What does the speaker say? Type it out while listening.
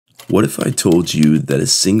What if I told you that a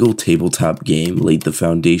single tabletop game laid the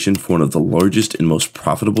foundation for one of the largest and most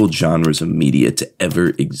profitable genres of media to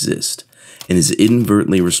ever exist, and is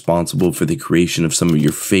inadvertently responsible for the creation of some of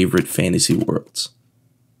your favorite fantasy worlds?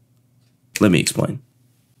 Let me explain.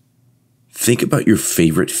 Think about your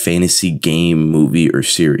favorite fantasy game, movie, or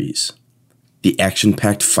series. The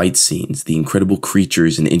action-packed fight scenes, the incredible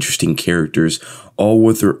creatures and interesting characters, all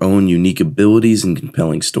with their own unique abilities and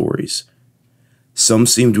compelling stories. Some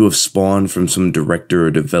seem to have spawned from some director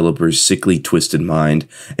or developer's sickly twisted mind,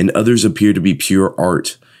 and others appear to be pure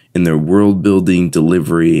art in their world-building,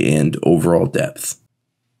 delivery, and overall depth.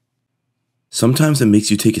 Sometimes it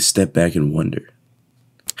makes you take a step back and wonder,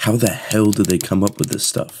 how the hell did they come up with this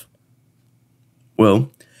stuff?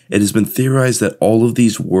 Well, it has been theorized that all of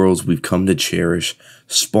these worlds we've come to cherish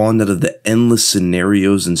spawned out of the endless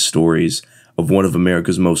scenarios and stories of one of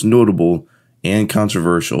America's most notable and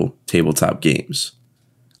controversial tabletop games.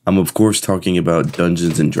 I'm of course talking about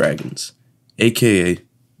Dungeons & Dragons, aka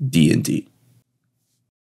D&D.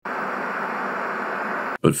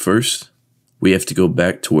 But first, we have to go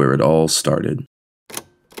back to where it all started.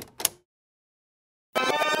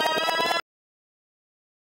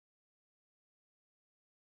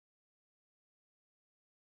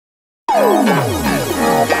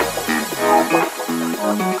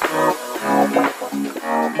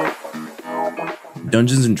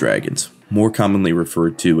 Dungeons & Dragons, more commonly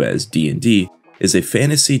referred to as D&D, is a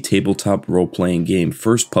fantasy tabletop role-playing game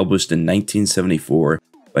first published in 1974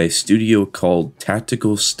 by a studio called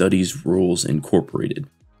Tactical Studies Rules Incorporated,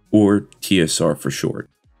 or TSR for short.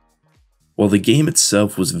 While the game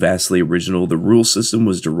itself was vastly original, the rule system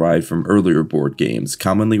was derived from earlier board games,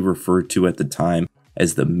 commonly referred to at the time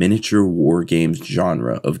as the miniature war games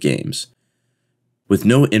genre of games. With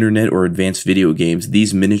no internet or advanced video games,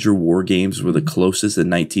 these miniature war games were the closest a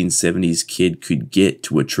 1970s kid could get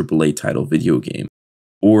to a AAA title video game,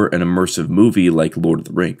 or an immersive movie like Lord of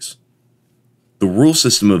the Rings. The rule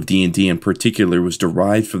system of D&D in particular was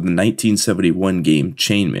derived from the 1971 game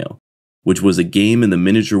Chainmail, which was a game in the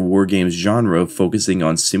miniature war games genre focusing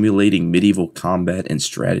on simulating medieval combat and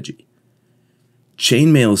strategy.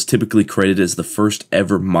 Chainmail is typically credited as the first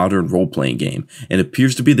ever modern role-playing game, and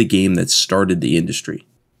appears to be the game that started the industry.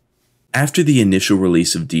 After the initial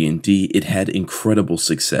release of D&D, it had incredible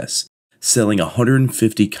success, selling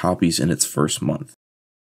 150 copies in its first month.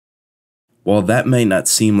 While that may not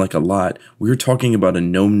seem like a lot, we're talking about a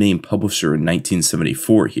no-name publisher in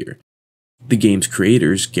 1974 here. The game's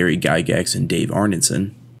creators, Gary Gygax and Dave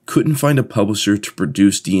Arneson, couldn't find a publisher to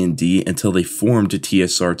produce D&D until they formed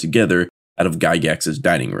TSR together out of Gygax's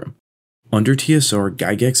dining room. Under TSR,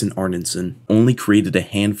 Gygax and Arneson only created a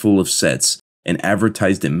handful of sets and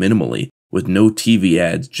advertised it minimally, with no TV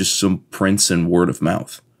ads, just some prints and word of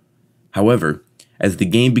mouth. However, as the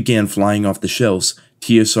game began flying off the shelves,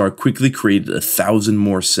 TSR quickly created 1,000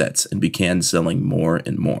 more sets and began selling more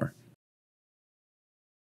and more.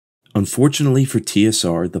 Unfortunately for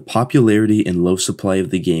TSR, the popularity and low supply of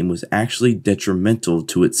the game was actually detrimental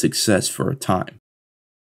to its success for a time.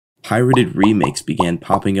 Pirated remakes began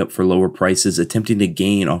popping up for lower prices, attempting to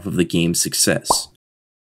gain off of the game's success.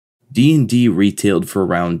 D&D retailed for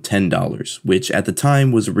around $10, which at the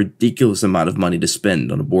time was a ridiculous amount of money to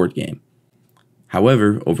spend on a board game.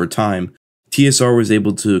 However, over time, TSR was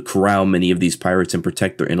able to corral many of these pirates and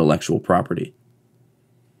protect their intellectual property.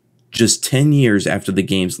 Just 10 years after the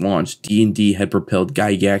game's launch, D&D had propelled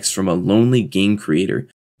Gygax from a lonely game creator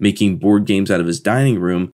making board games out of his dining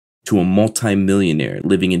room to a multi-millionaire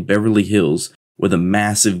living in Beverly Hills with a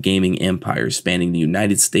massive gaming empire spanning the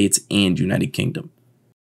United States and United Kingdom.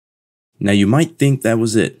 Now you might think that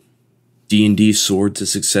was it. D&D soared to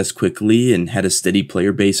success quickly and had a steady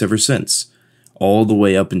player base ever since, all the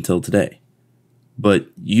way up until today. But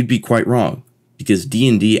you'd be quite wrong, because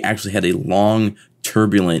D&D actually had a long,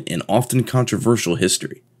 turbulent, and often controversial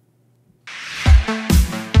history.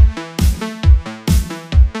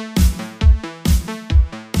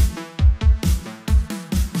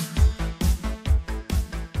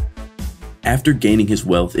 After gaining his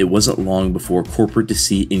wealth, it wasn't long before corporate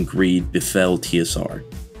deceit and greed befell TSR,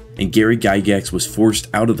 and Gary Gygax was forced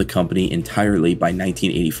out of the company entirely by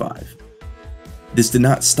 1985. This did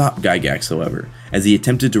not stop Gygax, however, as he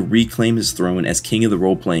attempted to reclaim his throne as king of the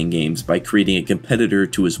role-playing games by creating a competitor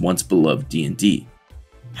to his once-beloved D&D.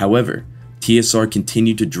 However, TSR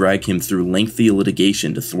continued to drag him through lengthy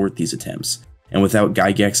litigation to thwart these attempts, and without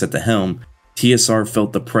Gygax at the helm, TSR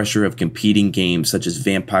felt the pressure of competing games such as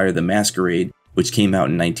Vampire the Masquerade, which came out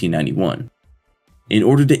in 1991. In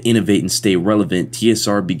order to innovate and stay relevant,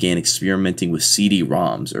 TSR began experimenting with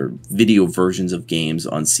CD-ROMs, or video versions of games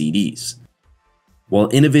on CDs. While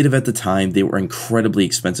innovative at the time, they were incredibly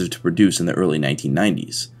expensive to produce in the early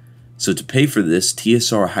 1990s. So to pay for this,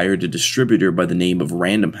 TSR hired a distributor by the name of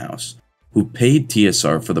Random House, who paid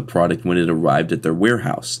TSR for the product when it arrived at their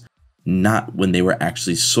warehouse, not when they were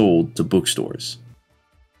actually sold to bookstores.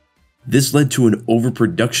 This led to an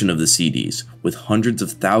overproduction of the CDs, with hundreds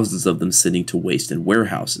of thousands of them sitting to waste in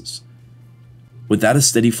warehouses. Without a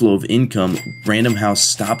steady flow of income, Random House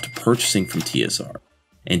stopped purchasing from TSR,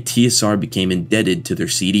 and TSR became indebted to their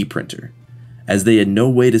CD printer, as they had no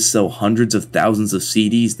way to sell hundreds of thousands of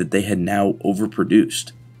CDs that they had now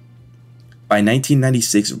overproduced. By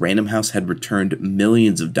 1996, Random House had returned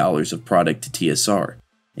millions of dollars of product to TSR,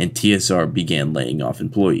 and TSR began laying off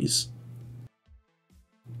employees.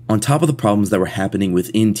 On top of the problems that were happening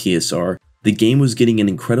within TSR, the game was getting an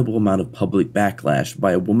incredible amount of public backlash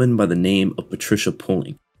by a woman by the name of Patricia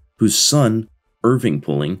Pulling, whose son, Irving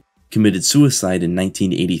Pulling, committed suicide in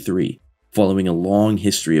 1983, following a long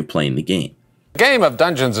history of playing the game. The game of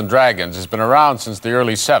Dungeons & Dragons has been around since the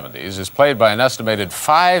early 70s, is played by an estimated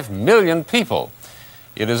 5 million people.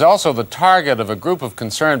 It is also the target of a group of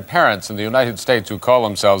concerned parents in the United States who call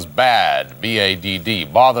themselves BADD, B-A-D-D,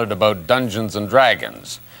 bothered about Dungeons &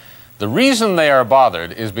 Dragons. The reason they are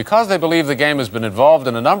bothered is because they believe the game has been involved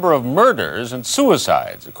in a number of murders and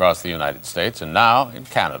suicides across the United States and now in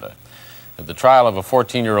Canada. At the trial of a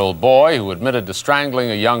 14-year-old boy who admitted to strangling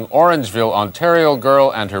a young Orangeville, Ontario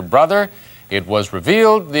girl and her brother, it was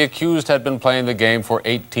revealed the accused had been playing the game for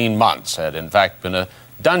 18 months, had in fact been a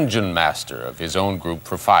dungeon master of his own group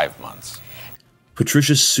for 5 months.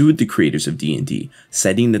 Patricia sued the creators of D&D,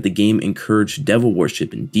 citing that the game encouraged devil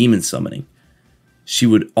worship and demon summoning. She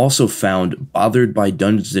would also found Bothered by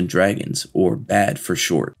Dungeons & Dragons, or BADD for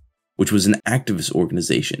short, which was an activist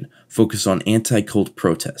organization focused on anti-cult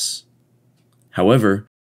protests. However,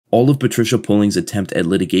 all of Patricia Pulling's attempt at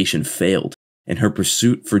litigation failed, and her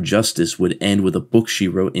pursuit for justice would end with a book she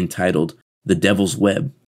wrote entitled The Devil's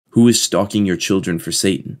Web: Who is Stalking Your Children for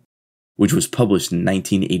Satan?, which was published in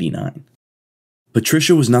 1989.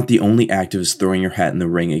 Patricia was not the only activist throwing her hat in the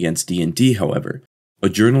ring against D&D, however. A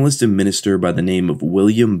journalist and minister by the name of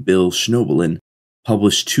William Bill Schnoebelen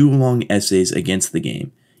published 2 long essays against the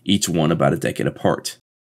game, each one about a decade apart.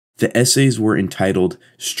 The essays were entitled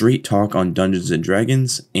Straight Talk on Dungeons &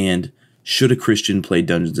 Dragons and Should a Christian Play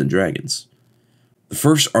Dungeons & Dragons? The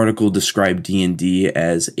first article described D&D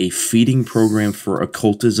as a feeding program for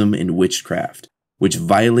occultism and witchcraft, which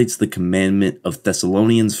violates the commandment of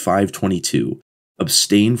Thessalonians 5:22,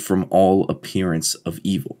 abstain from all appearance of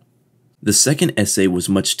evil. The second essay was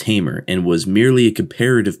much tamer and was merely a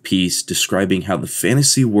comparative piece describing how the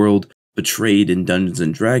fantasy world portrayed in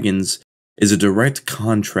Dungeons & Dragons is a direct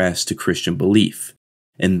contrast to Christian belief,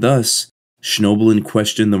 and thus, Schnoebelen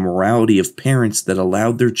questioned the morality of parents that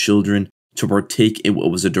allowed their children to partake in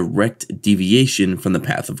what was a direct deviation from the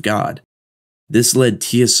path of God. This led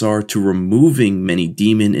TSR to removing many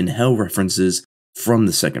demon and hell references from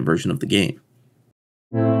the second version of the game.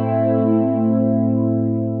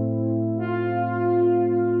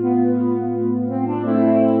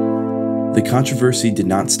 The controversy did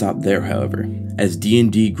not stop there, however. As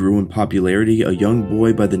D&D grew in popularity, a young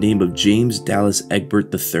boy by the name of James Dallas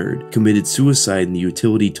Egbert III committed suicide in the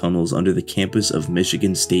utility tunnels under the campus of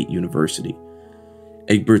Michigan State University.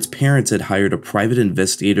 Egbert's parents had hired a private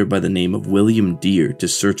investigator by the name of William Deere to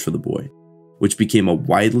search for the boy, which became a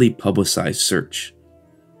widely publicized search.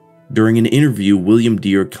 During an interview, William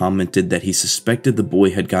Deere commented that he suspected the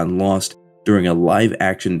boy had gotten lost during a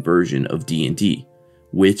live-action version of D&D,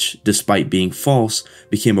 which, despite being false,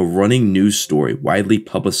 became a running news story widely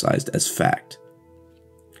publicized as fact.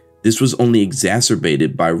 This was only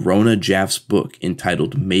exacerbated by Rona Jaff's book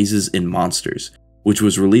entitled Mazes and Monsters, which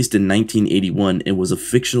was released in 1981 and was a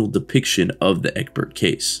fictional depiction of the Egbert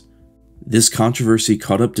case. This controversy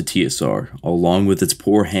caught up to TSR, along with its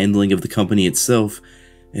poor handling of the company itself,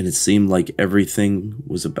 and it seemed like everything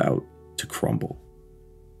was about to crumble.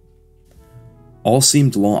 All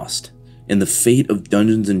seemed lost, and the fate of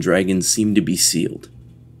Dungeons & Dragons seemed to be sealed,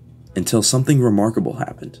 until something remarkable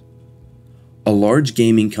happened. A large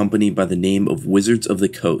gaming company by the name of Wizards of the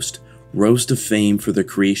Coast rose to fame for their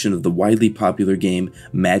creation of the widely popular game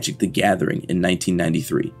Magic the Gathering in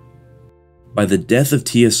 1993. By the death of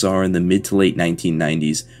TSR in the mid to late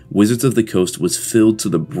 1990s, Wizards of the Coast was filled to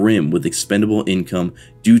the brim with expendable income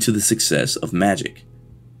due to the success of Magic.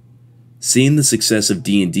 Seeing the success of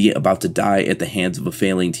D&D about to die at the hands of a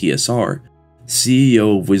failing TSR,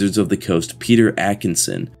 CEO of Wizards of the Coast Peter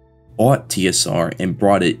Atkinson bought TSR and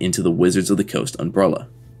brought it into the Wizards of the Coast umbrella.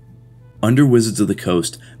 Under Wizards of the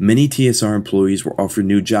Coast, many TSR employees were offered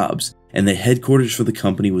new jobs, and the headquarters for the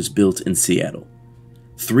company was built in Seattle.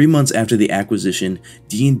 3 months after the acquisition,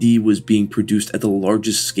 D&D was being produced at the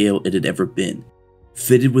largest scale it had ever been,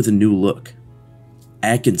 fitted with a new look.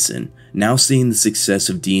 Atkinson, now seeing the success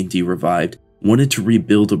of D&D revived, wanted to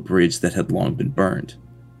rebuild a bridge that had long been burned.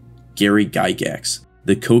 Gary Gygax,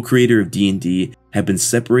 the co-creator of D&D, had been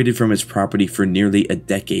separated from his property for nearly a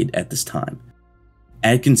decade at this time.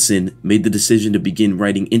 Atkinson made the decision to begin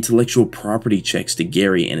writing intellectual property checks to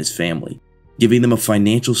Gary and his family, giving them a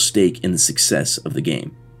financial stake in the success of the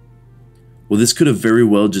game. While this could have very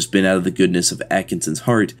well just been out of the goodness of Atkinson's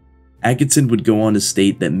heart, Atkinson would go on to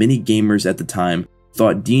state that many gamers at the time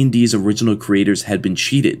thought D&D's original creators had been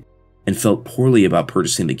cheated and felt poorly about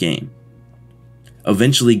purchasing the game.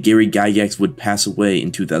 Eventually, Gary Gygax would pass away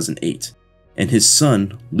in 2008, and his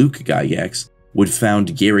son, Luke Gygax, would found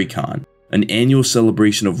GaryCon, an annual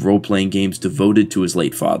celebration of role-playing games devoted to his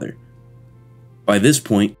late father. By this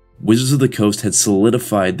point, Wizards of the Coast had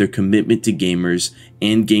solidified their commitment to gamers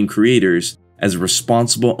and game creators as a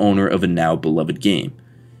responsible owner of a now beloved game,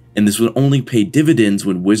 and this would only pay dividends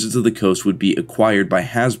when Wizards of the Coast would be acquired by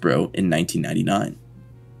Hasbro in 1999.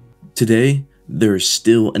 Today, there are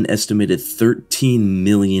still an estimated 13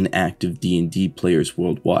 million active D&D players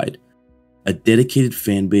worldwide, a dedicated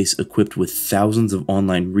fanbase equipped with thousands of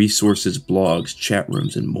online resources, blogs, chat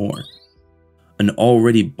rooms, and more. An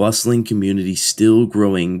already bustling community still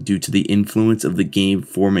growing due to the influence of the game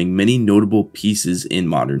forming many notable pieces in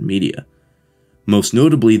modern media. Most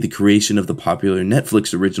notably, the creation of the popular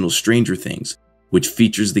Netflix original Stranger Things, which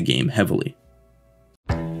features the game heavily.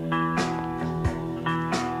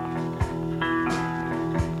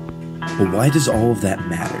 But why does all of that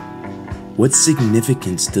matter? What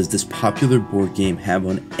significance does this popular board game have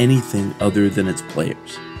on anything other than its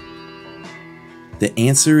players? The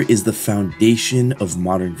answer is the foundation of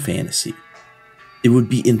modern fantasy. It would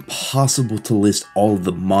be impossible to list all of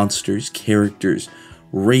the monsters, characters,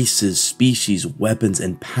 races, species, weapons,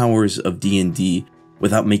 and powers of D&D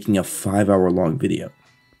without making a 5-hour-long video.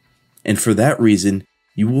 And for that reason,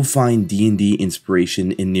 you will find D&D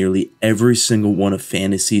inspiration in nearly every single one of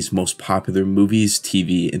fantasy's most popular movies,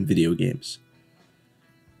 TV, and video games.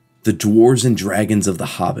 The dwarves and dragons of The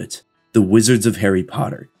Hobbit, the wizards of Harry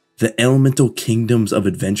Potter, the elemental kingdoms of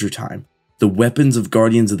Adventure Time, the weapons of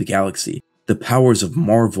Guardians of the Galaxy, the powers of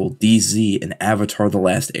Marvel, DZ, and Avatar: The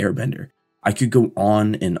Last Airbender. I could go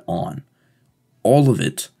on and on. All of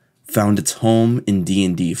it found its home in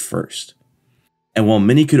D&D first. And while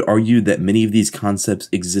many could argue that many of these concepts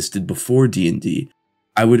existed before D&D,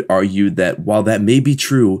 I would argue that while that may be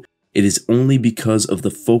true, it is only because of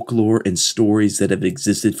the folklore and stories that have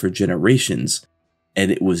existed for generations,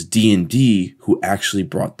 and it was D&D who actually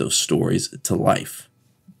brought those stories to life.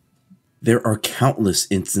 There are countless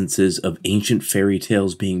instances of ancient fairy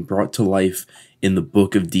tales being brought to life in the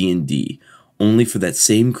book of D&D, only for that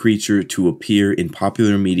same creature to appear in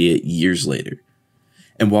popular media years later.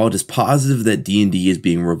 And while it is positive that D&D is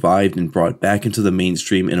being revived and brought back into the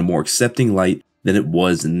mainstream in a more accepting light than it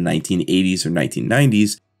was in the 1980s or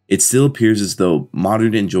 1990s, it still appears as though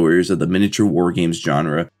modern enjoyers of the miniature wargames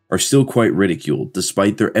genre are still quite ridiculed,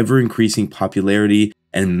 despite their ever-increasing popularity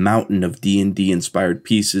and mountain of D&D inspired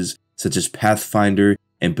pieces such as Pathfinder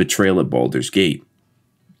and Betrayal at Baldur's Gate.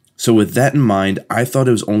 So with that in mind, I thought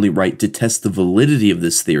it was only right to test the validity of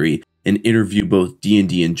this theory and interview both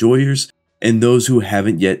D&D enjoyers and those who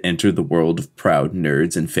haven't yet entered the world of proud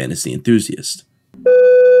nerds and fantasy enthusiasts.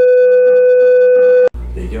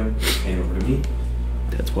 There you go, hand over to me.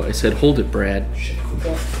 That's why I said hold it, Brad.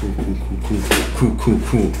 Cool.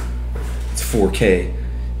 It's 4K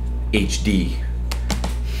HD.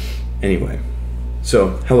 Anyway,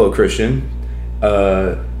 so hello Christian.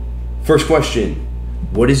 First question,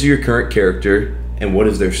 what is your current character and what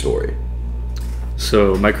is their story?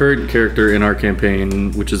 So my current character in our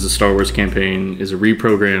campaign, which is the Star Wars campaign, is a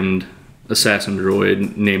reprogrammed assassin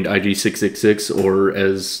droid named IG-666, or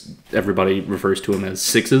as everybody refers to him as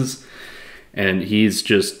Sixes. And he's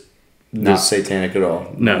just not satanic at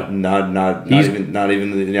all. No, not even a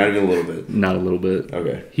little bit. Not a little bit.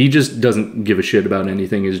 Okay. He just doesn't give a shit about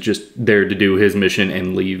anything. He's just there to do his mission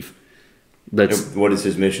and leave. What is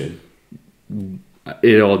his mission?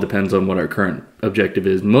 It all depends on what our current objective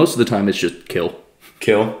is. Most of the time, it's just kill.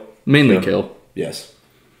 Kill? Mainly kill. Yes.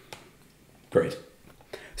 Great.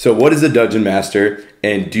 So what is a Dungeon Master,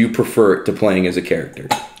 and do you prefer to playing as a character?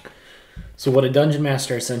 So what a Dungeon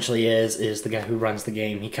Master essentially is the guy who runs the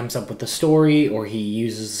game. He comes up with the story, or he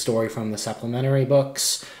uses the story from the supplementary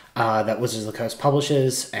books that Wizards of the Coast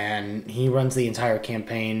publishes, and he runs the entire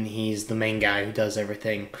campaign. He's the main guy who does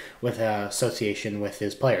everything with association with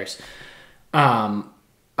his players.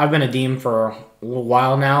 I've been a DM for a little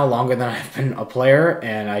while now, longer than I've been a player,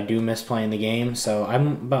 and I do miss playing the game. So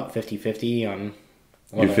I'm about 50-50 on.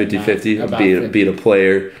 You're 50-50, about being a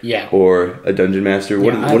player, yeah, or a dungeon master.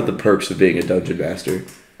 What Yeah, are the perks of being a dungeon master?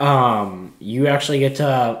 You actually get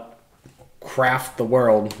to craft the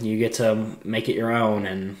world. You get to make it your own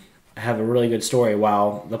and have a really good story,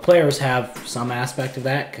 while the players have some aspect of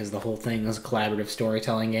that because the whole thing is a collaborative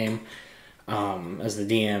storytelling game. As the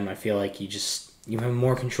DM, I feel like you have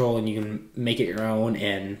more control and you can make it your own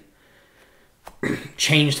and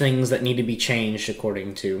change things that need to be changed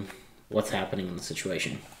according to what's happening in the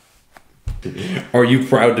situation. Are you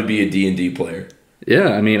proud to be a D&D player? Yeah,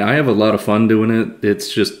 I mean, I have a lot of fun doing it.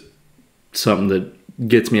 It's just something that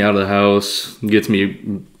gets me out of the house, gets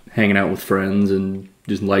me hanging out with friends and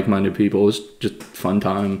just like-minded people. It's just a fun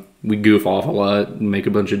time. We goof off a lot, make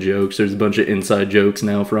a bunch of jokes. There's a bunch of inside jokes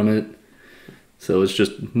now from it. So it's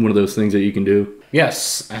just one of those things that you can do.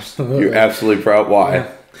 Yes, absolutely. You're absolutely proud. Why?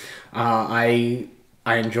 Yeah.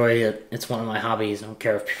 I enjoy it. It's one of my hobbies. I don't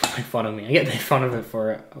care if people make fun of me. I get made fun of it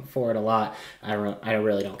for it a lot. I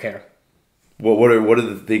really don't care. What are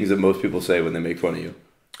the things that most people say when they make fun of you?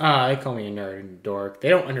 They call me a nerd and a dork. They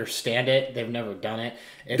don't understand it. They've never done it.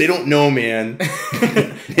 They don't know, man.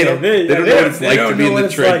 they don't know what it's like to be in the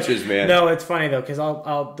trenches, man. No, it's funny though, because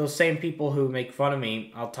I'll those same people who make fun of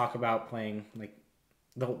me, I'll talk about playing like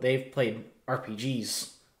they've played RPGs,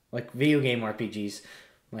 like video game RPGs.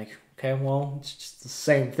 I'm like, okay, well, it's just the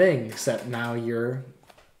same thing, except now you're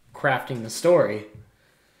crafting the story.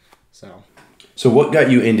 So what got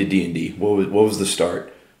you into D&D? What was the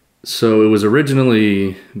start? So it was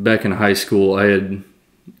originally back in high school. I had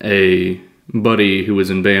a buddy who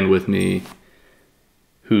was in band with me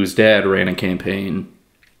whose dad ran a campaign,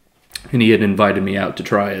 and he had invited me out to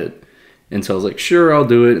try it. And so I was like, sure, I'll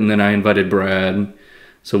do it. And then I invited Brad.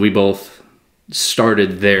 So we both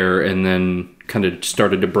started there and then kind of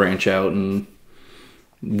started to branch out, and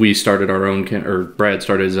we started our own, or Brad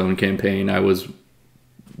started his own campaign. I was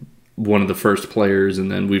one of the first players,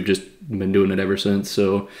 and then we've just been doing it ever since.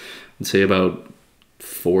 So I'd say about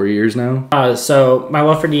 4 years now. So my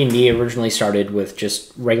love for D&D originally started with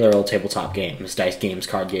just regular old tabletop games, dice games,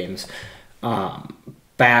 card games.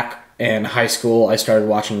 Back in high school, I started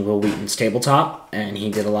watching Will Wheaton's Tabletop, and he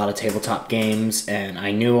did a lot of tabletop games, and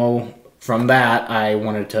I knew from that I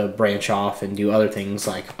wanted to branch off and do other things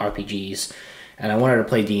like RPGs, and I wanted to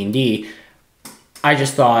play D&D. I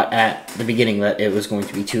just thought at the beginning that it was going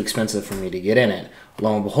to be too expensive for me to get in it.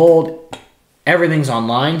 Lo and behold, everything's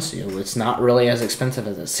online, so it's not really as expensive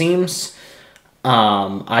as it seems.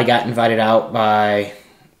 I got invited out by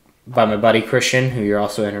my buddy Christian, who you're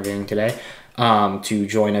also interviewing today, to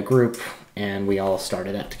join a group, and we all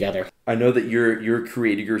started that together. I know that you're a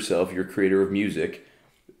creator yourself. You're a creator of music.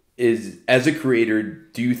 As a creator,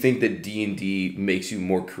 do you think that D&D makes you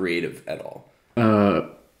more creative at all?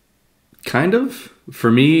 Kind of.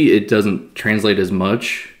 For me, it doesn't translate as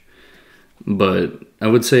much, but I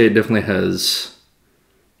would say it definitely has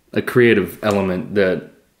a creative element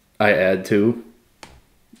that I add to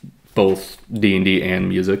both D&D and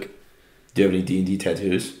music. Do you have any D&D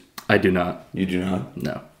tattoos? I do not. You do not?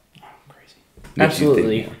 No. Oh, crazy.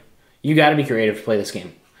 Absolutely. You got to be creative to play this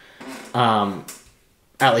game.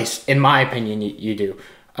 At least, in my opinion, you do.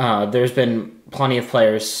 There's been plenty of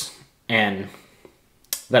players and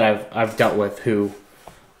that I've dealt with who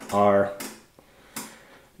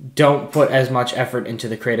don't put as much effort into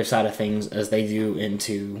the creative side of things as they do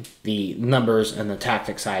into the numbers and the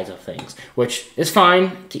tactic sides of things, which is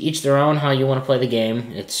fine. To each their own how you want to play the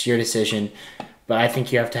game. It's your decision. But I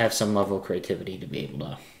think you have to have some level of creativity to be able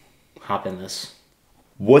to hop in this.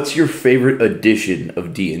 What's your favorite edition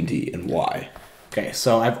of D&D and why? Okay,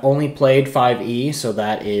 so I've only played 5e, so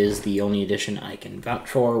that is the only edition I can vouch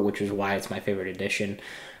for, which is why it's my favorite edition.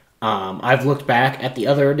 I've looked back at the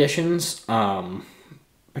other editions,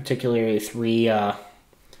 particularly 3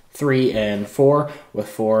 and 4, with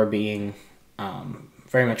 4 being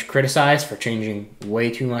very much criticized for changing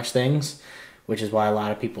way too much things, which is why a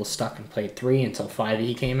lot of people stuck and played 3 until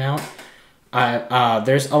 5e came out.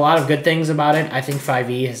 There's a lot of good things about it. I think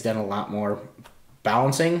 5e has done a lot more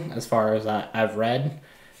balancing as far as I've read,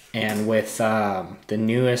 and with the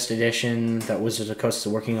newest edition that Wizards of the Coast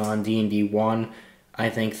is working on, D&D 1,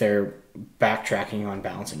 I think they're backtracking on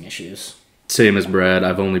balancing issues. Same as Brad,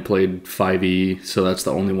 I've only played 5e, so that's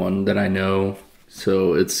the only one that I know.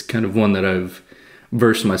 So it's kind of one that I've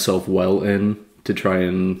versed myself well in to try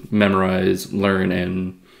and memorize, learn,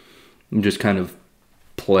 and just kind of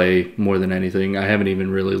play more than anything. I haven't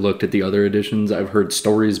even really looked at the other editions. I've heard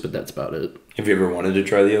stories, but that's about it. Have you ever wanted to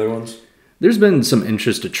try the other ones? There's been some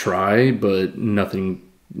interest to try, but nothing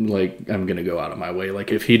like, I'm gonna go out of my way.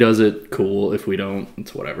 Like, if he does it, cool. If we don't,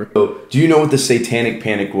 it's whatever. So, do you know what the Satanic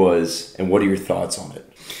Panic was, and what are your thoughts on it?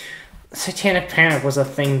 Satanic Panic was a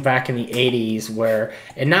thing back in the 80s where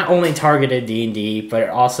it not only targeted D&D, but it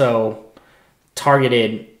also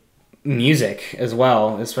targeted music as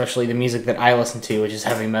well, especially the music that I listen to, which is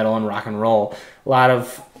heavy metal and rock and roll. A lot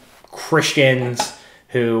of Christians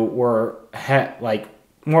who were like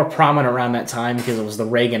more prominent around that time because it was the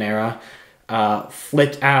Reagan era,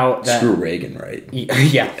 flipped out that... Screw Reagan, right?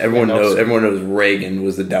 Yeah. Everyone knows Reagan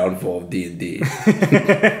was the downfall of D&D.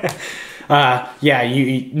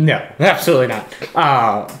 No, absolutely not.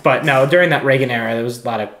 But no, during that Reagan era, there was a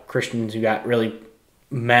lot of Christians who got really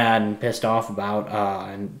mad and pissed off about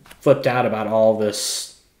and flipped out about all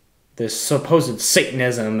this supposed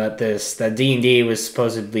Satanism, that D&D was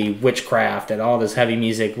supposedly witchcraft, and all this heavy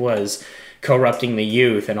music was corrupting the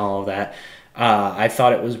youth and all of that. I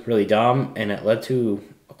thought it was really dumb, and it led to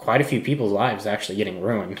quite a few people's lives actually getting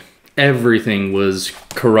ruined. Everything was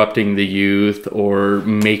corrupting the youth or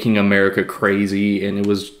making America crazy, and it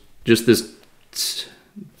was just this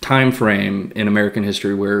time frame in American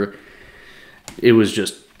history where it was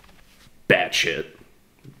just bad shit.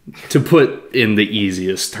 To put in the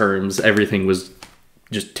easiest terms, everything was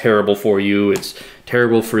just terrible for you. It's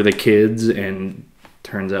terrible for the kids, and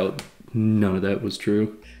turns out none of that was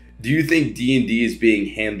true. Do you think D&D is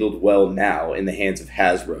being handled well now in the hands of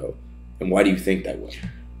Hasbro, and why do you think that was?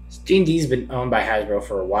 D&D's been owned by Hasbro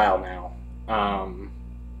for a while now.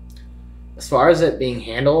 As far as it being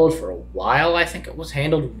handled for a while, I think it was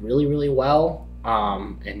handled really, really well.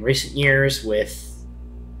 In recent years,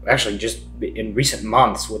 just in recent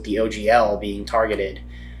months, with the OGL being targeted.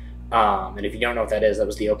 And if you don't know what that is, that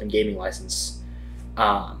was the Open Gaming License.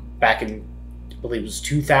 Back in, I believe it was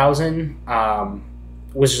 2000,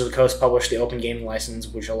 Wizards of the Coast published the Open Gaming License,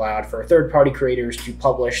 which allowed for third-party creators to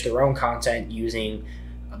publish their own content using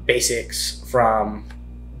basics from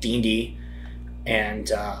D&D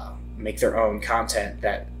and make their own content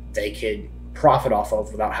that they could profit off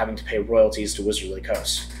of without having to pay royalties to Wizards of the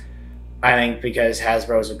Coast. I think because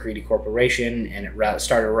Hasbro is a greedy corporation and it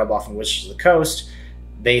started to rub off on Wizards of the Coast,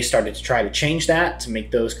 they started to try to change that to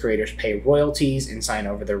make those creators pay royalties and sign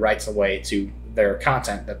over their rights away to their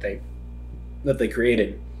content that they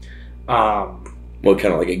created. What,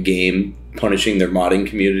 kind of like a game punishing their modding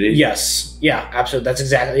community? Yes. Yeah, absolutely.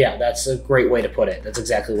 That's a great way to put it. That's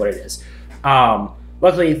exactly what it is.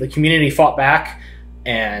 Luckily, the community fought back,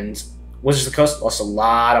 and Wizards of the Coast lost a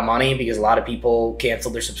lot of money because a lot of people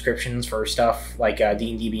canceled their subscriptions for stuff like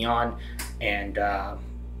D&D Beyond, and the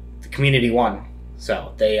community won.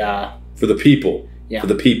 So they... For the people. Yeah. For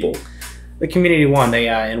the people. The community won.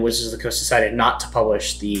 And Wizards of the Coast decided not to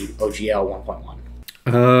publish the OGL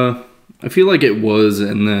 1.1. I feel like it was,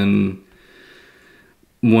 and then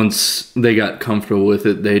once they got comfortable with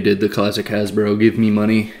it, they did the classic Hasbro, give me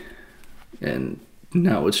money, and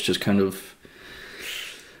now it's just kind of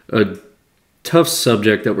a tough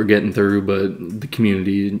subject that we're getting through, but the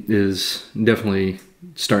community is definitely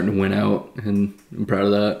starting to win out, and I'm proud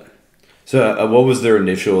of that. So what was their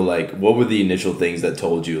initial, what were the initial things that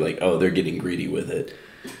told you, oh, they're getting greedy with it?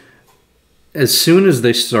 As soon as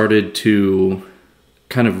they started to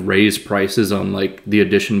kind of raise prices on, the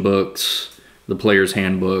edition books, the player's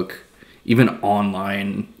handbook, even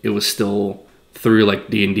online, it was still through,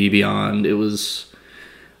 D&D Beyond. It was,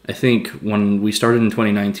 I think, when we started in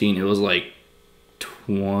 2019, it was,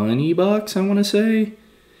 $20, I want to say.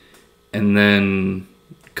 And then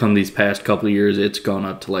come these past couple of years, it's gone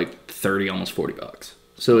up to, 30, almost $40.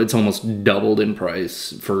 So it's almost doubled in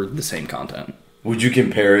price for the same content. Would you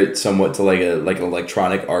compare it somewhat to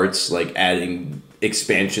Electronic Arts, adding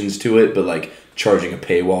expansions to it, but charging a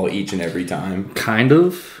paywall each and every time? Kind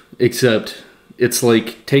of, except it's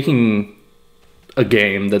like taking a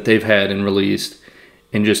game that they've had and released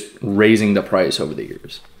and just raising the price over the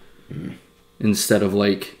years. Instead of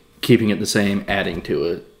keeping it the same, adding to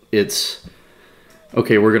it. It's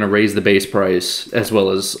okay, we're going to raise the base price as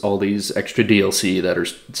well as all these extra DLC that are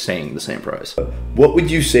staying the same price. What would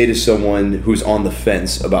you say to someone who's on the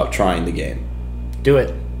fence about trying the game? Do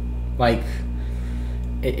it.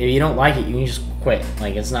 If you don't like it, you can just quit.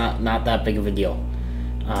 It's not that big of a deal.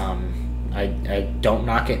 I don't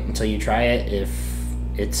knock it until you try it. If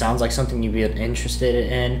it sounds like something you'd be interested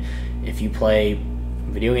in, if you play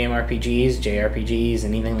video game RPGs, JRPGs,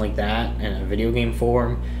 anything like that in a video game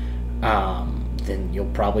form, then you'll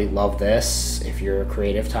probably love this. If you're a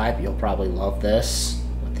creative type, you'll probably love this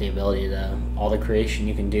with the ability to all the creation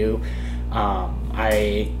you can do.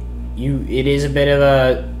 It is a bit of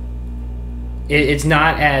a. It's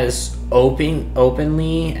not as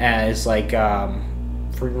openly as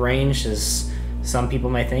for range as some people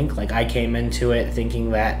may think. Like, I came into it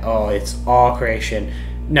thinking that, oh, it's all creation.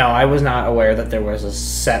 No, I was not aware that there was a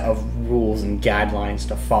set of rules and guidelines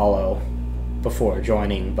to follow before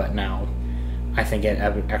joining, but now I think it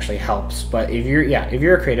actually helps. But if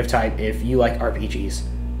you're a creative type, if you like RPGs,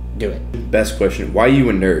 do it. Best question: why are you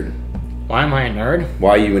a nerd? Why am I a nerd?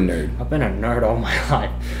 Why are you a nerd? I've been a nerd all my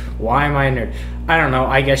life. Why am I a nerd? I don't know.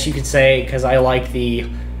 I guess you could say because I like the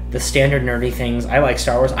standard nerdy things. I like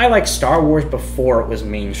Star Wars. I like Star Wars before it was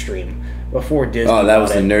mainstream. Before Disney. Oh, that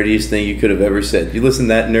was the nerdiest thing you could have ever said. You listen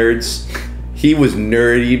to that, nerds? He was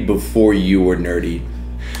nerdy before you were nerdy.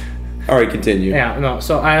 All right, continue. Yeah, no.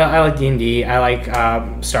 So I like D&D. I like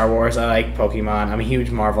Star Wars. I like Pokemon. I'm a huge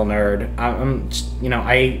Marvel nerd.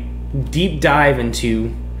 I deep dive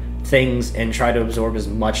into things and try to absorb as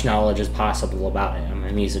much knowledge as possible about it. I'm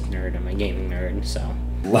a music nerd. I'm a gaming nerd. So.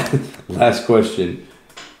 Last question.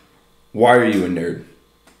 Why are you a nerd?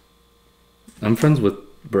 I'm friends with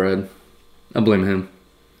Brad. I blame him.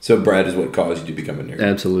 So Brad is what caused you to become a nerd?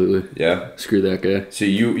 Absolutely. Yeah? Screw that guy. So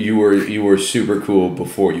you were super cool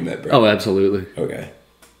before you met Brad? Oh, absolutely. Okay.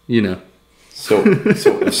 You know. So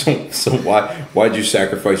why'd you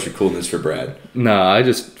sacrifice your coolness for Brad? Nah, I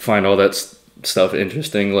just find all that stuff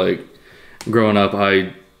interesting. Like, growing up,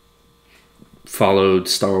 I followed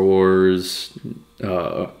Star Wars,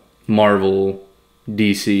 Marvel,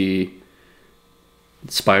 DC,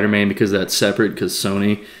 Spider-Man because that's separate because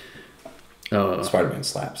Sony. Spider-Man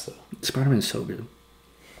slaps, though. Spider-Man's so good.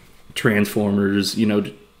 Transformers,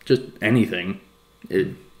 just anything.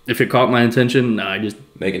 If it caught my attention, I just...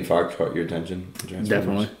 Megan Fox caught your attention?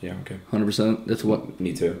 Definitely. Yeah, okay. 100%. That's what...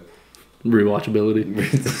 Me too. Rewatchability.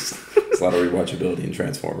 There's a lot of rewatchability in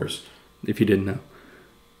Transformers. If you didn't know.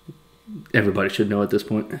 Everybody should know at this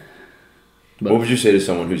point. But what would you say to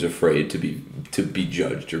someone who's afraid to be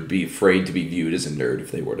judged or be afraid to be viewed as a nerd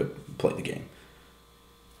if they were to play the game?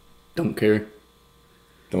 Don't care.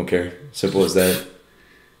 Don't care. Simple as that.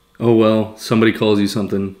 Oh, well, somebody calls you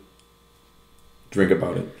something. Drink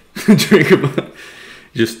about it. Drink about it.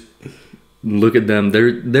 Just look at them.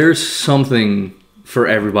 There's something for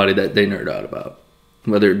everybody that they nerd out about.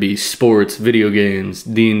 Whether it be sports, video games,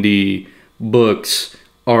 D&D, books,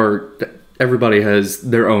 art. Everybody has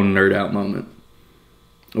their own nerd out moment.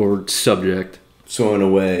 Or subject. So in a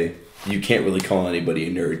way, you can't really call anybody a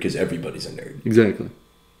nerd because everybody's a nerd. Exactly.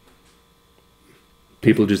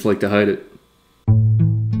 People just like to hide it.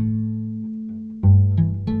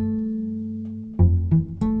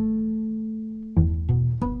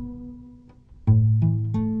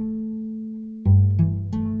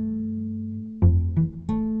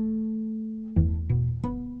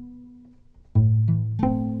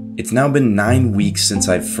 It's now been 9 weeks since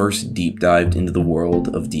I first deep dived into the world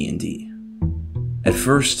of D&D. At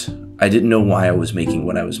first, I didn't know why I was making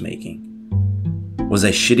what I was making. Was I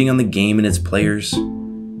shitting on the game and its players?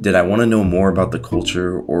 Did I want to know more about the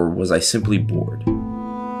culture, or was I simply bored?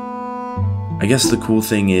 I guess the cool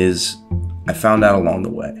thing is, I found out along the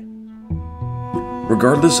way.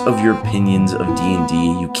 Regardless of your opinions of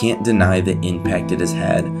D&D, you can't deny the impact it has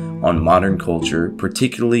had on modern culture,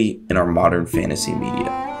 particularly in our modern fantasy media.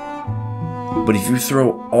 But if you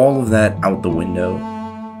throw all of that out the window,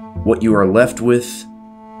 what you are left with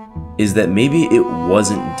is that maybe it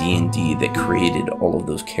wasn't D&D that created all of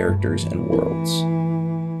those characters and worlds.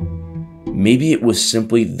 Maybe it was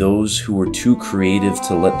simply those who were too creative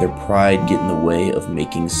to let their pride get in the way of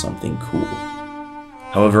making something cool,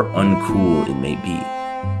 however uncool it may be.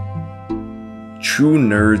 True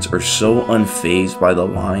nerds are so unfazed by the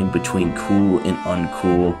line between cool and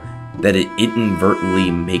uncool that it inadvertently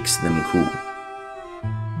makes them cool.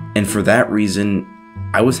 And for that reason,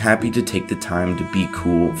 I was happy to take the time to be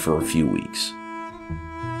cool for a few weeks.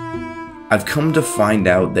 I've come to find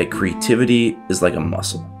out that creativity is like a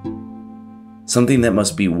muscle, something that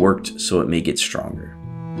must be worked so it may get stronger.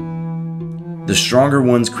 The stronger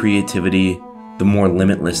one's creativity, the more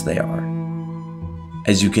limitless they are,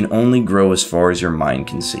 as you can only grow as far as your mind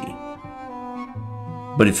can see.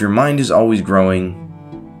 But if your mind is always growing,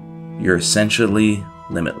 you're essentially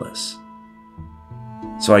limitless.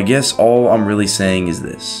 So I guess all I'm really saying is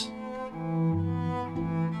this.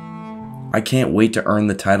 I can't wait to earn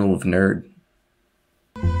the title of nerd.